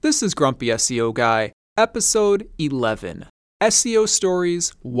This is Grumpy SEO Guy, episode 11, SEO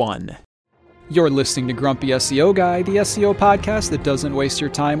Stories 1. You're listening to Grumpy SEO Guy, the SEO podcast that doesn't waste your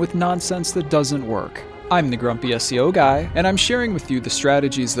time with nonsense that doesn't work. I'm the Grumpy SEO Guy, and I'm sharing with you the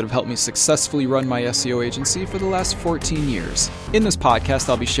strategies that have helped me successfully run my SEO agency for the last 14 years. In this podcast,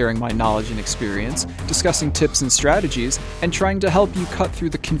 I'll be sharing my knowledge and experience, discussing tips and strategies, and trying to help you cut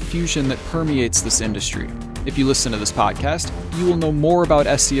through the confusion that permeates this industry. If you listen to this podcast, you will know more about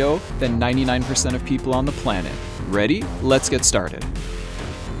SEO than 99% of people on the planet. Ready? Let's get started.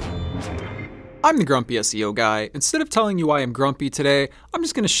 I'm the Grumpy SEO Guy. Instead of telling you why I'm grumpy today, I'm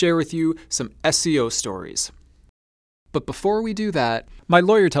just going to share with you some SEO stories. But before we do that, my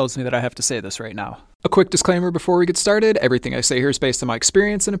lawyer tells me that I have to say this right now. A quick disclaimer before we get started, everything I say here is based on my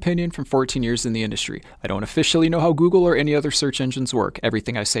experience and opinion from 14 years in the industry. I don't officially know how Google or any other search engines work.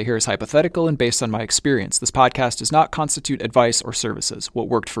 Everything I say here is hypothetical and based on my experience. This podcast does not constitute advice or services. What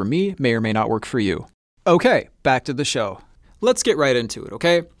worked for me may or may not work for you. Okay, back to the show. Let's get right into it,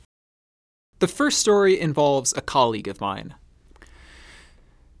 okay? The first story involves a colleague of mine.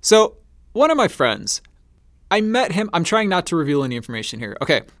 So, one of my friends, I met him. I'm trying not to reveal any information here.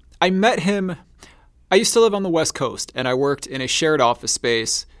 Okay, I met him. I used to live on the West Coast, and I worked in a shared office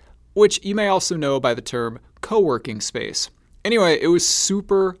space, which you may also know by the term co-working space. Anyway, it was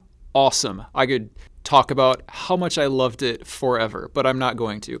super awesome. I could talk about how much I loved it forever, but I'm not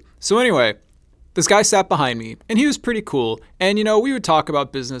going to. So anyway, this guy sat behind me, and he was pretty cool. And, we would talk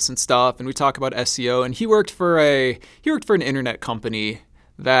about business and stuff, and we talk about SEO, and he worked for an internet company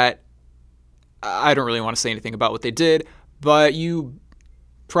that I don't really want to say anything about what they did, but you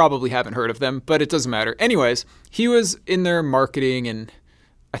probably haven't heard of them, but it doesn't matter. Anyways, he was in their marketing and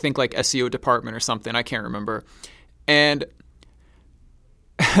I think like SEO department or something. I can't remember. And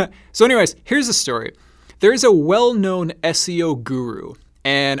so anyways, here's the story. There's a well-known SEO guru,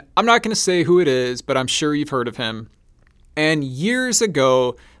 and I'm not going to say who it is, but I'm sure you've heard of him. And years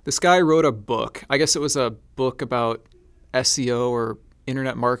ago, this guy wrote a book. I guess it was a book about SEO or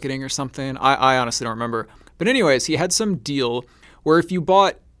internet marketing or something. I honestly don't remember. But anyways, he had some deal where if you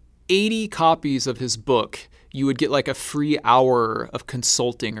bought 80 copies of his book, you would get like a free hour of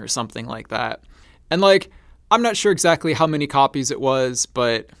consulting or something like that. And I'm not sure exactly how many copies it was,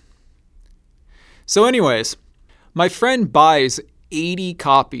 but so anyways, my friend buys 80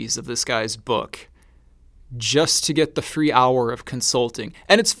 copies of this guy's book just to get the free hour of consulting.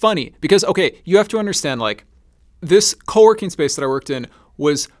 And it's funny because, okay, you have to understand, this co-working space that I worked in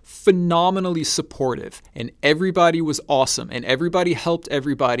was phenomenally supportive, and everybody was awesome, and everybody helped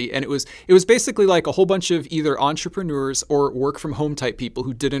everybody. And it was basically like a whole bunch of either entrepreneurs or work from home type people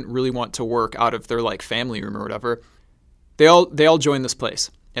who didn't really want to work out of their family room or whatever. They all joined this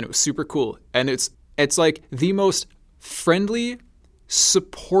place, and it was super cool. And it's like the most friendly,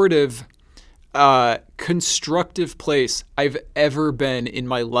 supportive, constructive place I've ever been in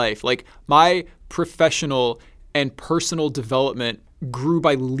my life. My professional and personal development grew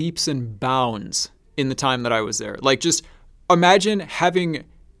by leaps and bounds in the time that I was there. Just imagine having,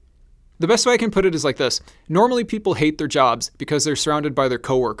 the best way I can put it is like this. Normally people hate their jobs because they're surrounded by their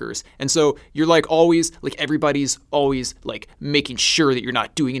coworkers. And so you're always, everybody's always making sure that you're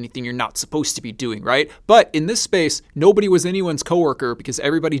not doing anything you're not supposed to be doing, right? But in this space, nobody was anyone's coworker because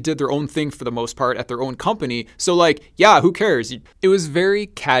everybody did their own thing for the most part at their own company. So yeah, who cares? It was very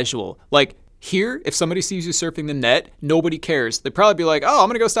casual. Here, if somebody sees you surfing the net, nobody cares. They'd probably be like, oh, I'm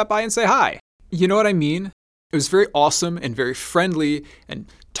going to go stop by and say hi. You know what I mean? It was very awesome and very friendly and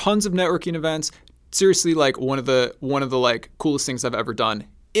tons of networking events. Seriously, one of the coolest things I've ever done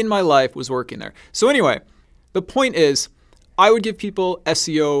in my life was working there. So anyway, the point is I would give people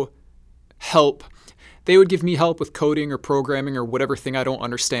SEO help. They would give me help with coding or programming or whatever thing I don't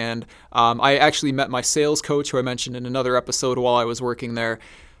understand. I actually met my sales coach, who I mentioned in another episode while I was working there.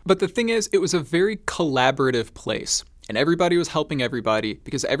 But the thing is, it was a very collaborative place, and everybody was helping everybody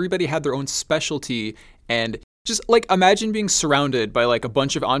because everybody had their own specialty. And just imagine being surrounded by a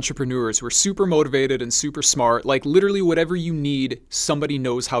bunch of entrepreneurs who are super motivated and super smart. Literally whatever you need, somebody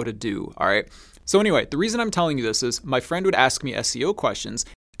knows how to do. All right. So anyway, the reason I'm telling you this is my friend would ask me SEO questions,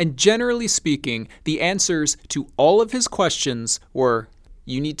 and generally speaking, the answers to all of his questions were,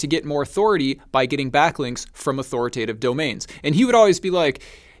 you need to get more authority by getting backlinks from authoritative domains. And he would always be like,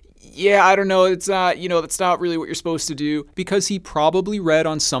 yeah, I don't know, it's not, that's not really what you're supposed to do, because he probably read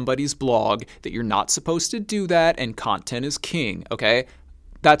on somebody's blog that you're not supposed to do that and content is king, okay?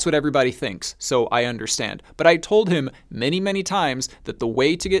 That's what everybody thinks, so I understand. But I told him many, many times that the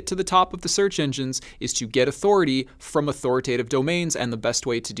way to get to the top of the search engines is to get authority from authoritative domains, and the best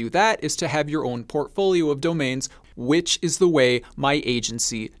way to do that is to have your own portfolio of domains, which is the way my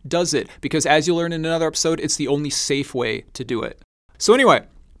agency does it. Because as you'll learn in another episode, it's the only safe way to do it. So anyway,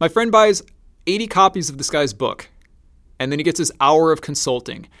 my friend buys 80 copies of this guy's book, and then he gets his hour of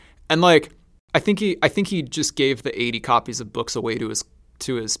consulting. And like, I think he just gave the 80 copies of books away to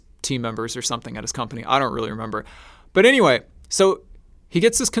his team members or something at his company. I don't really remember. But anyway, so he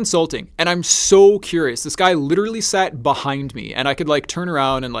gets this consulting, and I'm so curious. This guy literally sat behind me, and I could like turn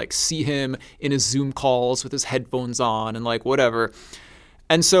around and like see him in his Zoom calls with his headphones on and like whatever.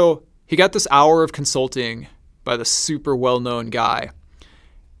 And so he got this hour of consulting by the super well-known guy.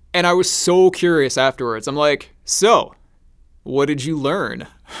 And I was so curious afterwards. I'm like, so what did you learn?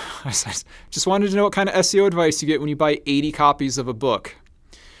 I just wanted to know what kind of SEO advice you get when you buy 80 copies of a book.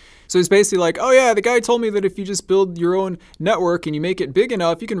 So he's basically like, oh yeah, the guy told me that if you just build your own network and you make it big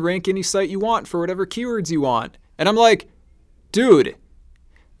enough, you can rank any site you want for whatever keywords you want. And I'm like, dude,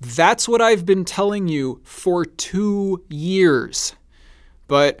 that's what I've been telling you for 2 years.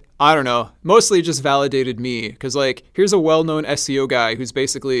 But I don't know, mostly it just validated me because like, here's a well-known SEO guy who's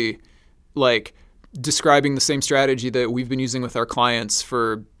basically like describing the same strategy that we've been using with our clients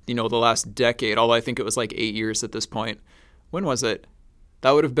for, the last decade, although I think it was like 8 years at this point. When was it?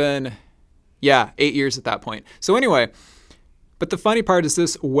 That would have been, 8 years at that point. So anyway, but the funny part is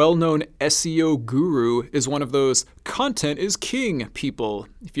this well-known SEO guru is one of those content is king people,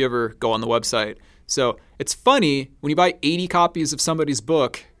 if you ever go on the website. So it's funny, when you buy 80 copies of somebody's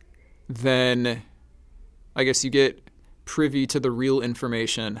book, then I guess you get privy to the real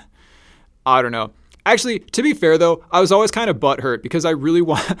information. I don't know. Actually, to be fair though, I was always kind of butthurt because I really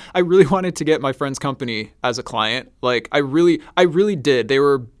wanted to get my friend's company as a client. Like I really did.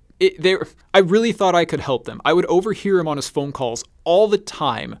 I really thought I could help them. I would overhear him on his phone calls all the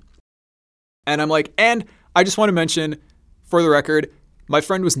time. And I'm like, and I just want to mention for the record, my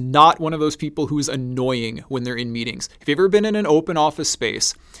friend was not one of those people who's annoying when they're in meetings. If you've ever been in an open office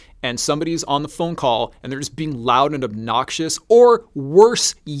space and somebody's on the phone call and they're just being loud and obnoxious, or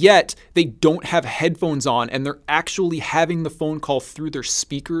worse yet, they don't have headphones on and they're actually having the phone call through their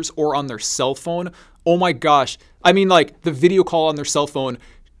speakers or on their cell phone. Oh my gosh. I mean, like the video call on their cell phone,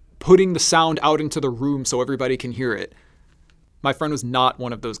 putting the sound out into the room so everybody can hear it. My friend was not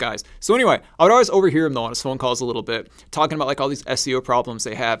one of those guys. So anyway, I would always overhear him though on his phone calls a little bit, talking about like all these SEO problems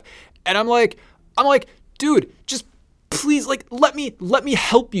they have. And I'm like, dude, just please, like, let me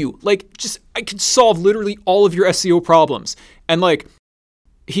help you. Like, just, I could solve literally all of your SEO problems. And like,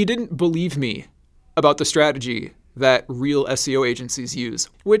 he didn't believe me about the strategy that real SEO agencies use,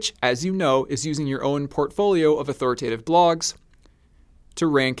 which, as you know, is using your own portfolio of authoritative blogs to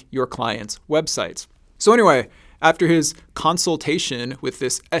rank your clients' websites. So anyway, after his consultation with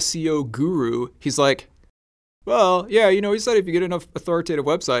this SEO guru, he's like, well, yeah, he said if you get enough authoritative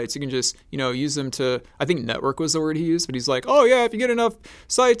websites, you can just, use them to, I think network was the word he used, but he's like, oh yeah, if you get enough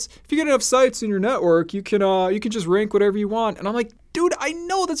sites in your network, you can just rank whatever you want. And I'm like, dude, I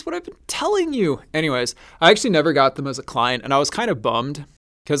know, that's what I've been telling you. Anyways, I actually never got them as a client, and I was kind of bummed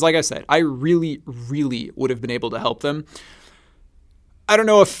because like I said, I really, really would have been able to help them. I don't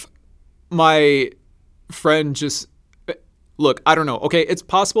know if my friend just, look, I don't know. Okay, it's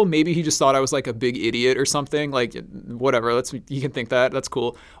possible maybe he just thought I was like a big idiot or something. Like, whatever, you can think that. That's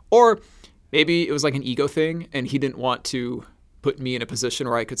cool. Or maybe it was like an ego thing and he didn't want to put me in a position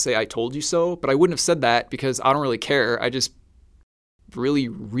where I could say I told you so. But I wouldn't have said that because I don't really care. I just really,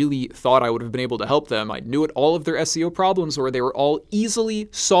 really thought I would have been able to help them. I knew what all of their SEO problems were. They were all easily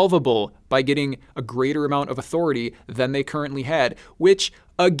solvable by getting a greater amount of authority than they currently had, which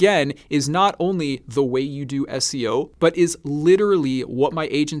again is not only the way you do SEO, but is literally what my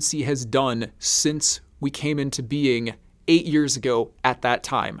agency has done since we came into being 8 years ago at that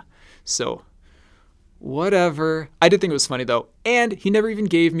time. So whatever. I did think it was funny though. And he never even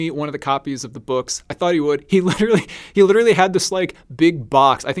gave me one of the copies of the books. I thought he would. He literally had this like big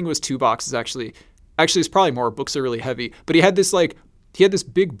box. I think it was 2 boxes actually. Actually, it's probably more. Books are really heavy. But he had this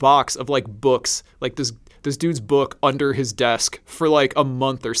big box of like books, like this dude's book under his desk for like a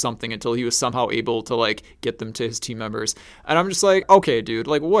month or something until he was somehow able to like get them to his team members. And I'm just like, okay, dude,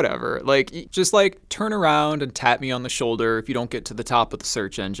 like whatever. Like just like turn around and tap me on the shoulder. If you don't get to the top of the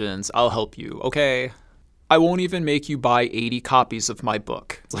search engines, I'll help you. Okay. I won't even make you buy 80 copies of my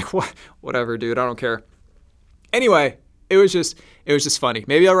book. It's like, what? Whatever, dude. I don't care. Anyway, it was just funny.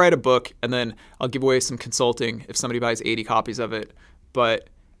 Maybe I'll write a book and then I'll give away some consulting if somebody buys 80 copies of it, but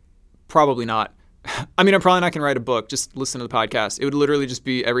probably not. I mean, I'm probably not going to write a book. Just listen to the podcast. It would literally just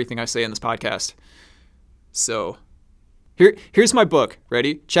be everything I say in this podcast. So here's my book.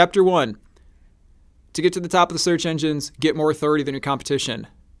 Ready? Chapter 1. To get to the top of the search engines, get more authority than your competition.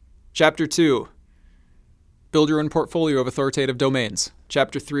 Chapter 2. Build your own portfolio of authoritative domains.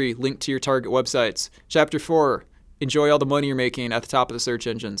 Chapter 3. Link to your target websites. Chapter 4. Enjoy all the money you're making at the top of the search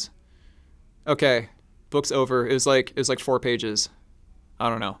engines. Okay. Book's over. It was like 4 pages. I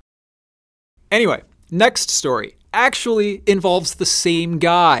don't know. Anyway, next story actually involves the same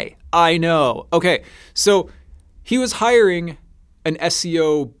guy. I know. Okay, so he was hiring an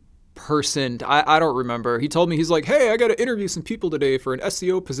SEO person. I don't remember. He told me, he's like, hey, I got to interview some people today for an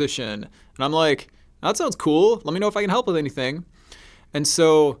SEO position. And I'm like, that sounds cool. Let me know if I can help with anything. And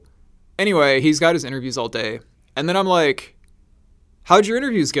so anyway, he's got his interviews all day. And then I'm like, how'd your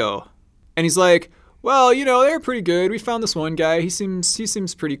interviews go? And he's like, well, they're pretty good. We found this one guy. He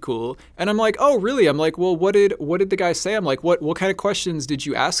seems pretty cool. And I'm like, oh, really? I'm like, well, what did the guy say? I'm like, what kind of questions did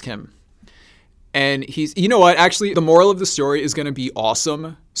you ask him? And he's, you know what? Actually, the moral of the story is going to be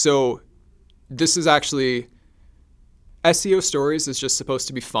awesome. So this is actually, SEO Stories is just supposed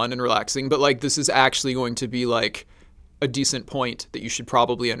to be fun and relaxing, but like this is actually going to be like a decent point that you should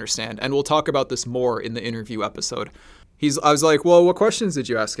probably understand. And we'll talk about this more in the interview episode. I was like, well, what questions did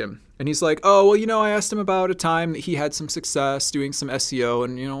you ask him? And he's like, oh, well, I asked him about a time that he had some success doing some SEO.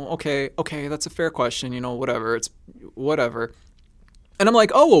 And, okay, that's a fair question, whatever. It's whatever. And I'm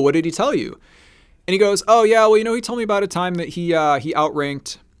like, oh, well, what did he tell you? And he goes, oh, yeah, well, he told me about a time that he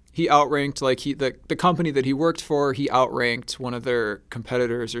outranked like the company that he worked for, he outranked one of their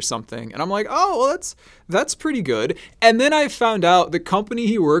competitors or something. And I'm like, oh, well, that's pretty good. And then I found out the company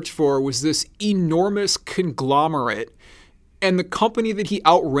he worked for was this enormous conglomerate. And the company that he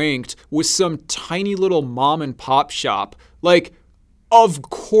outranked was some tiny little mom and pop shop. Like, of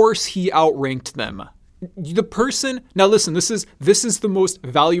course he outranked them. The person, now listen, this is the most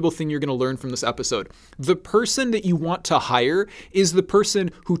valuable thing you're going to learn from this episode. The person that you want to hire is the person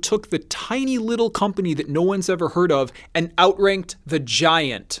who took the tiny little company that no one's ever heard of and outranked the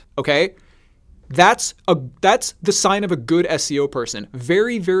giant, okay? That's the sign of a good SEO person.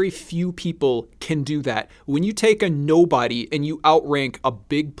 Very, very few people can do that. When you take a nobody and you outrank a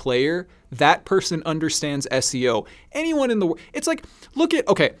big player, that person understands SEO. Anyone in the world, it's like, look at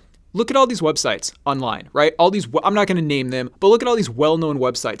all these websites online, right? I'm not going to name them, but look at all these well-known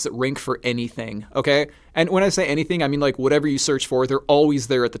websites that rank for anything, okay? And when I say anything, I mean like whatever you search for, they're always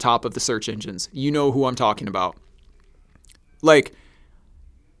there at the top of the search engines. You know who I'm talking about. Like,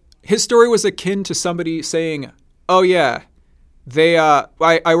 his story was akin to somebody saying, oh yeah,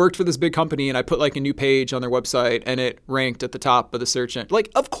 I worked for this big company and I put like a new page on their website and it ranked at the top of the search engine.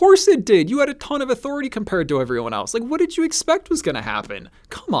 Like, of course it did. You had a ton of authority compared to everyone else. Like, what did you expect was going to happen?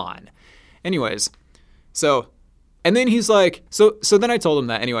 Come on. Anyways, and then he's like, so then I told him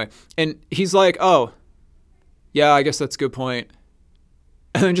that anyway. And he's like, oh, yeah, I guess that's a good point.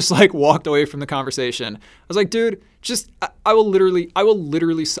 And then just like walked away from the conversation. I was like, dude, I will literally,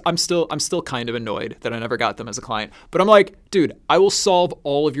 I'm still kind of annoyed that I never got them as a client, but I'm like, dude, I will solve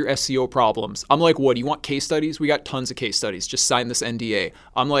all of your SEO problems. I'm like, what, do you want case studies? We got tons of case studies. Just sign this NDA.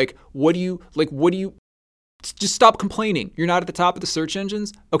 I'm like, what do you, just stop complaining. You're not at the top of the search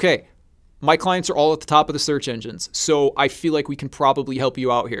engines. Okay. My clients are all at the top of the search engines. So I feel like we can probably help you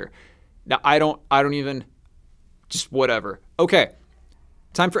out here. Now I don't even, just whatever. Okay.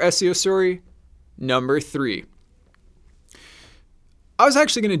 Time for SEO story number 3. I was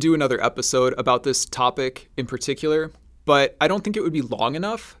actually going to do another episode about this topic in particular, but I don't think it would be long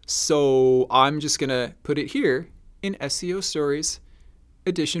enough. So I'm just going to put it here in SEO Stories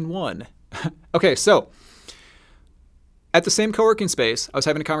Edition 1. Okay, so at the same co-working space, I was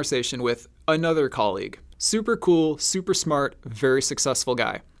having a conversation with another colleague. Super cool, super smart, very successful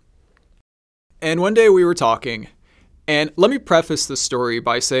guy. And one day we were talking. And let me preface this story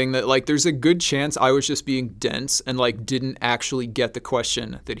by saying that like there's a good chance I was just being dense and like didn't actually get the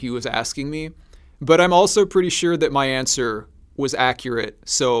question that he was asking me. But I'm also pretty sure that my answer was accurate.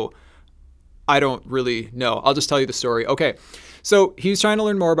 So I don't really know. I'll just tell you the story. Okay. So he's trying to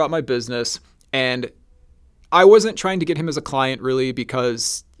learn more about my business, and I wasn't trying to get him as a client really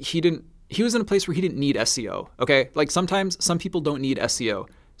because he was in a place where he didn't need SEO. Okay. Like sometimes some people don't need SEO.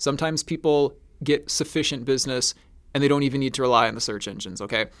 Sometimes people get sufficient business and they don't even need to rely on the search engines,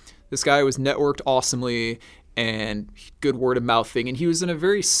 okay? This guy was networked awesomely and good word of mouth thing. And he was in a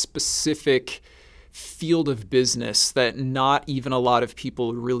very specific field of business that not even a lot of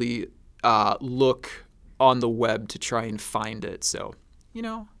people really look on the web to try and find it. So,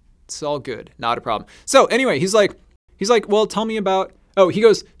 it's all good. Not a problem. So anyway, he's like, well, tell me about Oh, he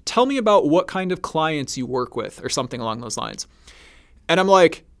goes, tell me about what kind of clients you work with or something along those lines. And I'm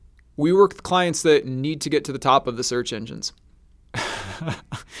like, we work with clients that need to get to the top of the search engines.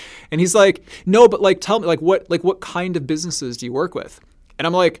 And he's like, no, but like, tell me what kind of businesses do you work with? And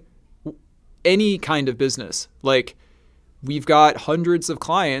I'm like, any kind of business. Like, we've got hundreds of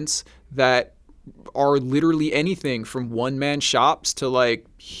clients that are literally anything from one-man shops to like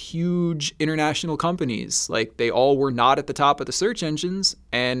huge international companies. Like, they all were not at the top of the search engines,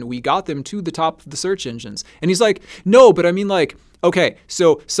 and we got them to the top of the search engines. And he's like, no, but I mean, like, okay,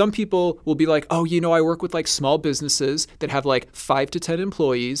 so some people will be like, oh, I work with like small businesses that have like 5 to 10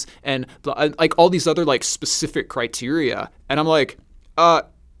 employees and like all these other like specific criteria. And I'm like, I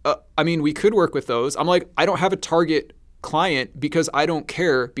mean, we could work with those. I'm like, I don't have a target client because I don't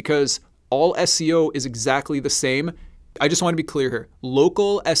care, because all SEO is exactly the same. I just want to be clear here.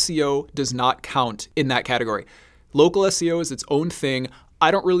 Local SEO does not count in that category. Local SEO is its own thing. I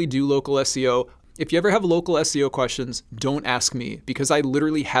don't really do local SEO. If you ever have local SEO questions, don't ask me, because I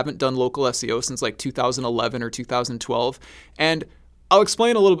literally haven't done local SEO since like 2011 or 2012. And I'll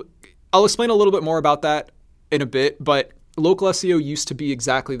explain a little bit more about that in a bit, but local SEO used to be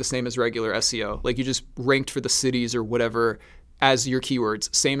exactly the same as regular SEO. Like, you just ranked for the cities or whatever as your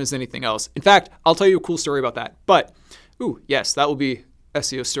keywords, same as anything else. In fact, I'll tell you a cool story about that. But, yes, that will be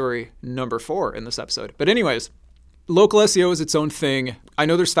SEO story number 4 in this episode. But anyways, local SEO is its own thing. I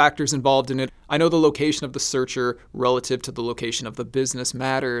know there's factors involved in it. I know the location of the searcher relative to the location of the business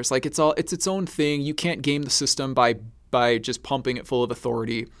matters. Like, it's its own thing. You can't game the system by just pumping it full of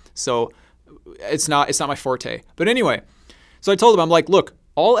authority. So it's not my forte. But anyway, so I told him, I'm like, look,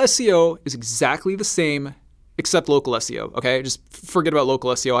 all SEO is exactly the same except local SEO. Okay, just forget about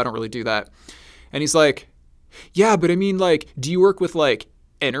local SEO. I don't really do that. And he's like, yeah, but I mean, like, do you work with like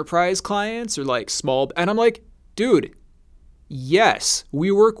enterprise clients or like small? And I'm like, dude, yes,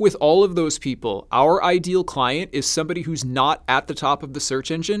 we work with all of those people. Our ideal client is somebody who's not at the top of the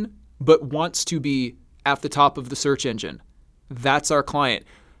search engine, but wants to be at the top of the search engine. That's our client.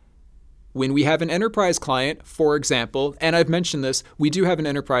 When we have an enterprise client, for example, and I've mentioned this, we do have an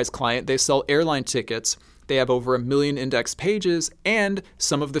enterprise client. They sell airline tickets. They have over 1 million index pages, and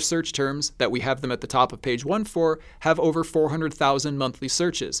some of the search terms that we have them at the top of page 1 for have over 400,000 monthly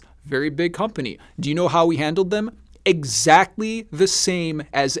searches. Very big company. Do you know how we handled them? Exactly the same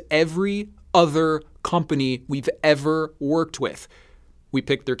as every other company we've ever worked with. We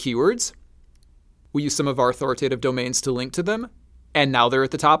picked their keywords. We used some of our authoritative domains to link to them, and now they're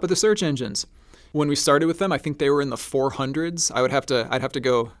at the top of the search engines. When we started with them, I think they were in the 400s. I'd have to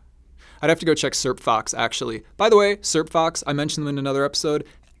go check SERPFox, actually. By the way, SERPFox, I mentioned them in another episode.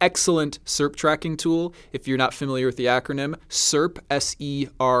 Excellent SERP tracking tool. If you're not familiar with the acronym, SERP,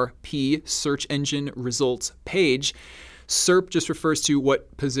 S-E-R-P, Search Engine Results Page. SERP just refers to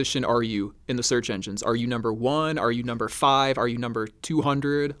what position are you in the search engines. Are you number 1? Are you number 5? Are you number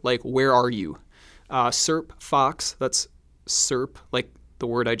 200? Like, where are you? SERPFox, that's SERP, like the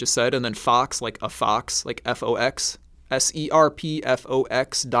word I just said, and then Fox, like a fox, like F-O-X. SERPFOX.com.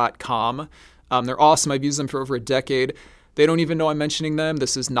 They're awesome. I've used them for over a decade. They don't even know I'm mentioning them.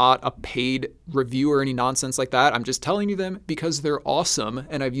 This is not a paid review or any nonsense like that. I'm just telling you them because they're awesome,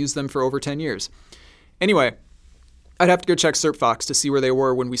 and I've used them for over 10 years. Anyway, I'd have to go check SERPFox to see where they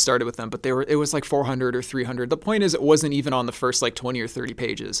were when we started with them, but it was like 400 or 300. The point is, it wasn't even on the first like 20 or 30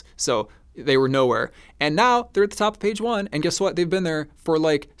 pages. So they were nowhere. And now they're at the top of page 1, and guess what? They've been there for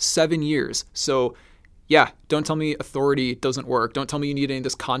like 7 years. So yeah, don't tell me authority doesn't work. Don't tell me you need any of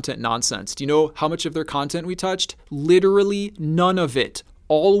this content nonsense. Do you know how much of their content we touched? Literally none of it.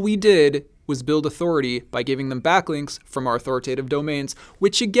 All we did was build authority by giving them backlinks from our authoritative domains,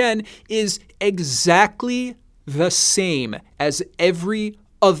 which again is exactly the same as every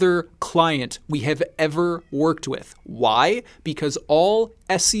other client we have ever worked with. Why? Because all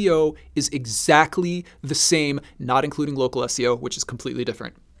SEO is exactly the same, not including local SEO, which is completely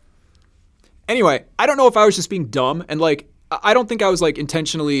different. Anyway, I don't know if I was just being dumb, and like, I don't think I was like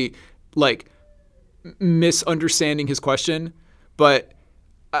intentionally like misunderstanding his question, but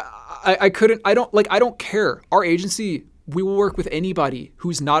I don't care. Our agency, we will work with anybody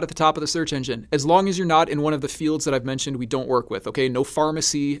who's not at the top of the search engine. As long as you're not in one of the fields that I've mentioned we don't work with, okay? No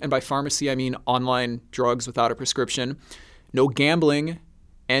pharmacy, and by pharmacy I mean online drugs without a prescription. No gambling,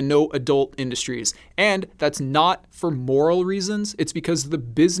 and no adult industries. And that's not for moral reasons. It's because the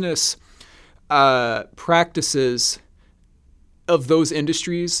business practices of those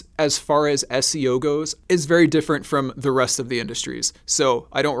industries as far as SEO goes is very different from the rest of the industries. So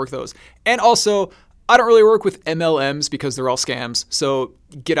I don't work those. And also, I don't really work with MLMs because they're all scams. So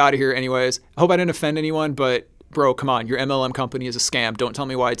get out of here anyways. I hope I didn't offend anyone, but bro, come on, your MLM company is a scam. Don't tell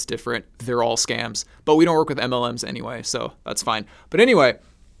me why it's different. They're all scams. But we don't work with MLMs anyway, so that's fine. But anyway,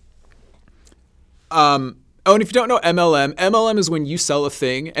 oh, and if you don't know MLM is when you sell a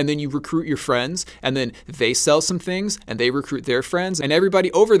thing and then you recruit your friends and then they sell some things and they recruit their friends and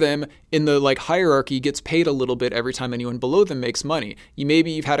everybody over them in the like hierarchy gets paid a little bit every time anyone below them makes money.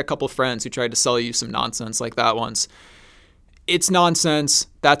 You've had a couple friends who tried to sell you some nonsense like that once. It's nonsense.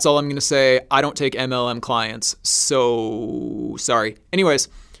 That's all I'm going to say. I don't take MLM clients, so sorry. Anyways,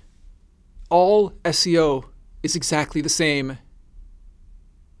 all SEO is exactly the same,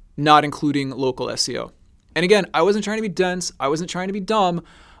 not including local SEO. And again, I wasn't trying to be dense. I wasn't trying to be dumb,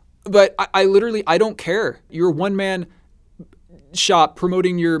 but I literally don't care. You're a one-man shop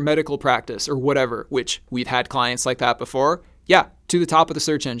promoting your medical practice or whatever, which we've had clients like that before. Yeah, to the top of the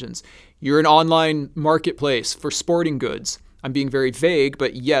search engines. You're an online marketplace for sporting goods. I'm being very vague,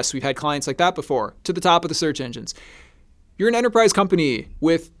 but yes, we've had clients like that before, to the top of the search engines. You're an enterprise company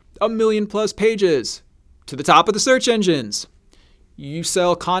with 1 million plus pages, to the top of the search engines. You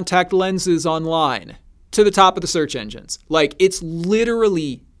sell contact lenses online, to the top of the search engines. Like, it's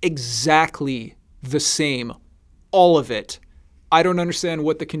literally exactly the same, all of it. I don't understand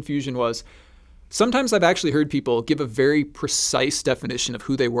what the confusion was. Sometimes I've actually heard people give a very precise definition of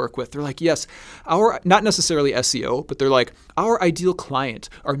who they work with. They're like, yes, not necessarily SEO, but they're like, our ideal client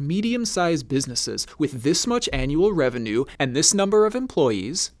are medium-sized businesses with this much annual revenue and this number of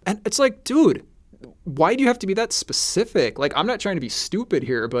employees. And it's like, dude, why do you have to be that specific? Like, I'm not trying to be stupid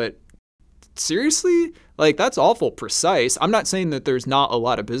here, but seriously? Like, that's awful precise. I'm not saying that there's not a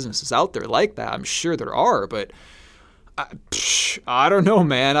lot of businesses out there like that. I'm sure there are, but I don't know,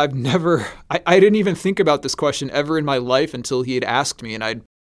 man. I didn't even think about this question ever in my life until he had asked me. And I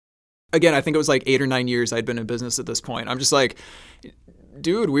think it was like 8 or 9 years I'd been in business at this point. I'm just like,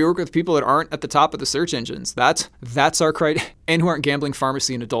 dude, we work with people that aren't at the top of the search engines. That's our criteria, and who aren't gambling,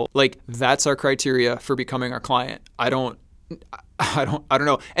 pharmacy, and adult. Like, that's our criteria for becoming our client. I don't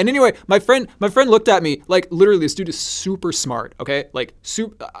know. And anyway, my friend looked at me like, literally, this dude is super smart. Okay, like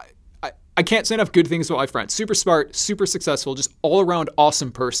I can't say enough good things about my friend. Super smart, super successful, just all around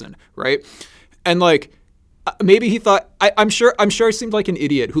awesome person, right? And like, maybe he thought, I'm sure I seemed like an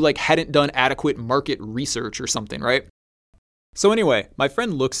idiot who like hadn't done adequate market research or something, right? So anyway, my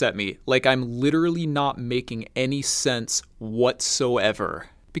friend looks at me like I'm literally not making any sense whatsoever,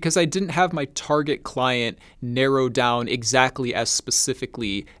 because I didn't have my target client narrowed down exactly as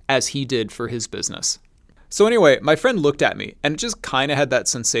specifically as he did for his business. So anyway, my friend looked at me and just kind of had that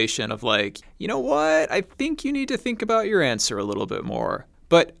sensation of like, you know what? I think you need to think about your answer a little bit more.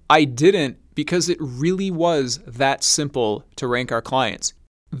 But I didn't, because it really was that simple to rank our clients.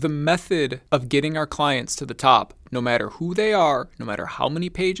 The method of getting our clients to the top, no matter who they are, no matter how many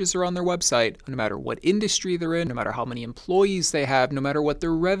pages are on their website, no matter what industry they're in, no matter how many employees they have, no matter what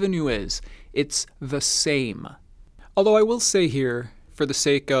their revenue is, it's the same. Although I will say here, for the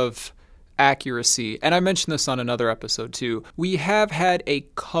sake of accuracy, and I mentioned this on another episode too, we have had a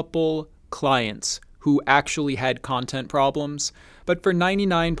couple clients who actually had content problems, but for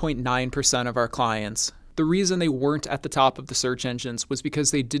 99.9% of our clients, the reason they weren't at the top of the search engines was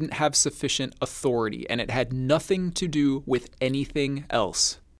because they didn't have sufficient authority, and it had nothing to do with anything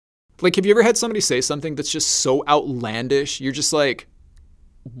else. Like, have you ever had somebody say something that's just so outlandish, you're just like,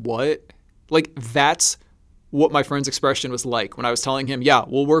 what? Like, that's what my friend's expression was like when I was telling him, yeah,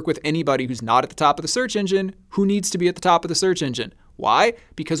 we'll work with anybody who's not at the top of the search engine who needs to be at the top of the search engine. Why?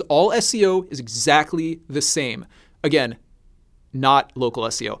 Because all SEO is exactly the same. Again, not local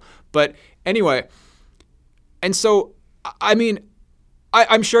SEO. But anyway, and so, I mean,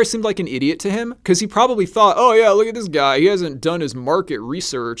 I'm sure I seemed like an idiot to him, because he probably thought, oh yeah, look at this guy. He hasn't done his market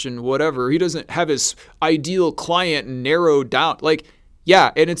research and whatever. He doesn't have his ideal client narrowed down. Like,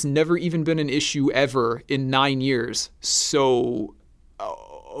 yeah, and it's never even been an issue ever in 9 years. So,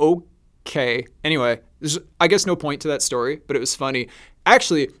 okay. Anyway, there's, I guess, no point to that story, but it was funny.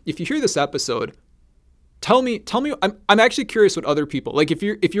 Actually, if you hear this episode, tell me. I'm actually curious what other people, like, if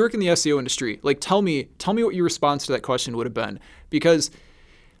you work in the SEO industry, like, tell me what your response to that question would have been, because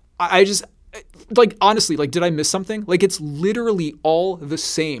I just, like, honestly, like, did I miss something? Like, it's literally all the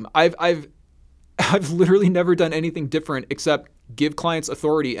same. I've literally never done anything different except give clients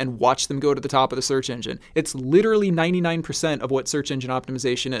authority and watch them go to the top of the search engine. It's literally 99% of what search engine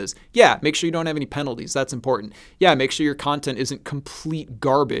optimization is. Yeah, make sure you don't have any penalties. That's important. Yeah, make sure your content isn't complete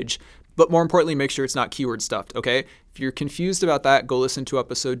garbage, but more importantly, make sure it's not keyword stuffed, okay? If you're confused about that, go listen to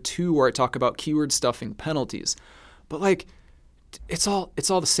episode 2 where I talk about keyword stuffing penalties. But like, it's all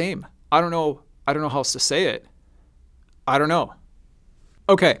the same. I don't know how else to say it. I don't know.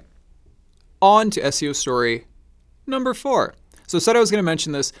 Okay. On to SEO story number 4. So I said I was going to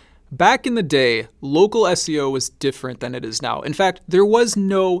mention this. Back in the day, local SEO was different than it is now. In fact, there was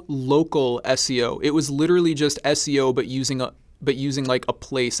no local SEO. It was literally just SEO, but using like a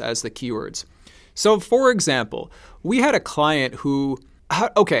place as the keywords. So for example, we had a client who,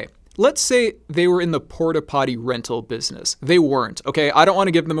 okay, let's say they were in the porta potty rental business. They weren't, okay? I don't want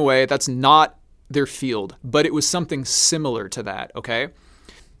to give them away. That's not their field, but it was something similar to that, okay?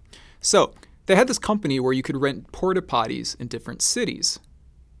 So they had this company where you could rent porta potties in different cities.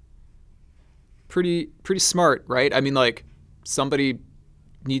 Pretty smart, right? I mean, like, somebody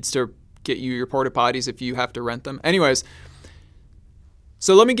needs to get you your porta potties if you have to rent them. Anyways,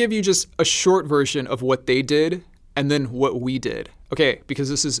 so let me give you just a short version of what they did and then what we did. Okay, because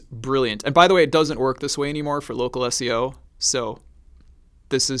this is brilliant. And by the way, it doesn't work this way anymore for local SEO. So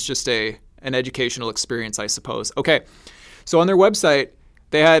this is just an educational experience, I suppose. Okay, so on their website,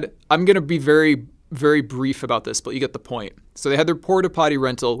 they had, I'm going to be very, very brief about this, but you get the point. So they had their porta potty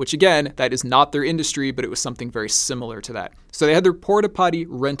rental, which again, that is not their industry, but it was something very similar to that. So they had their porta potty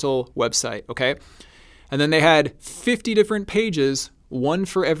rental website, okay? And then they had 50 different pages, one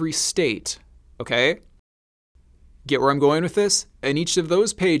for every state, okay? Get where I'm going with this? In each of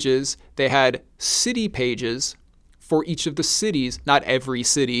those pages, they had city pages for each of the cities, not every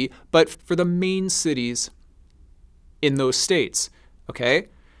city, but for the main cities in those states, okay?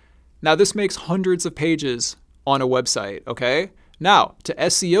 Now, this makes hundreds of pages on a website, okay? Now, to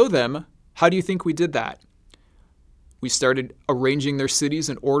SEO them, how do you think we did that? We started arranging their cities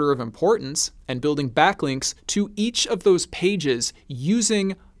in order of importance and building backlinks to each of those pages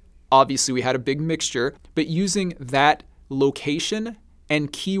using, obviously we had a big mixture, but using that location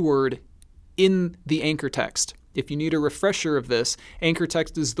and keyword in the anchor text. If you need a refresher of this, anchor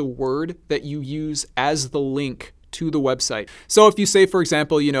text is the word that you use as the link to the website. So if you say, for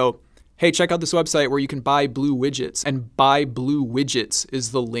example, hey, check out this website where you can buy blue widgets, and buy blue widgets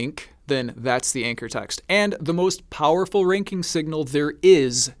is the link, then that's the anchor text. And the most powerful ranking signal there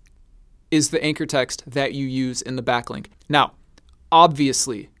is the anchor text that you use in the backlink. Now,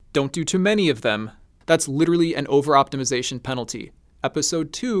 obviously, don't do too many of them. That's literally an over-optimization penalty.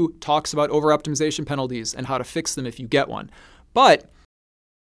 Episode 2 talks about over-optimization penalties and how to fix them if you get one. But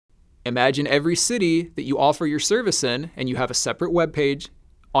imagine every city that you offer your service in, and you have a separate web page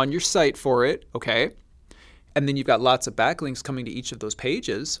on your site for it, okay? And then you've got lots of backlinks coming to each of those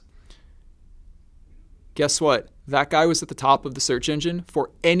pages. Guess what? That guy was at the top of the search engine for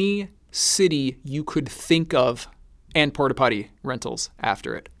any city you could think of, and porta potty rentals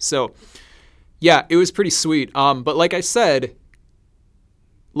after it. So yeah, it was pretty sweet. But like I said,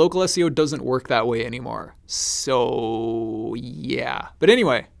 local SEO doesn't work that way anymore. So yeah. But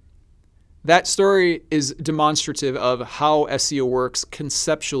anyway, that story is demonstrative of how SEO works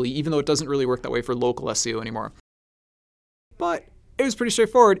conceptually, even though it doesn't really work that way for local SEO anymore. But it was pretty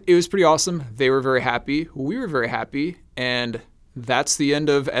straightforward. It was pretty awesome. They were very happy. We were very happy. And that's the end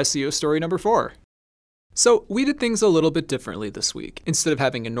of SEO story number 4. So we did things a little bit differently this week. Instead of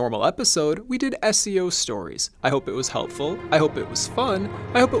having a normal episode, we did SEO stories. I hope it was helpful. I hope it was fun.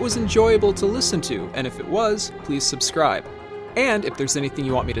 I hope it was enjoyable to listen to. And if it was, please subscribe. And if there's anything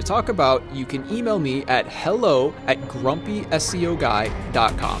you want me to talk about, you can email me at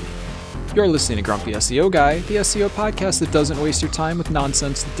hello@grumpyseoguy.com. You're listening to Grumpy SEO Guy, the SEO podcast that doesn't waste your time with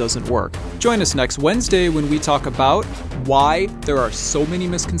nonsense that doesn't work. Join us next Wednesday when we talk about why there are so many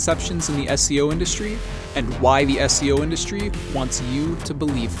misconceptions in the SEO industry and why the SEO industry wants you to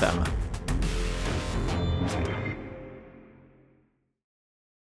believe them.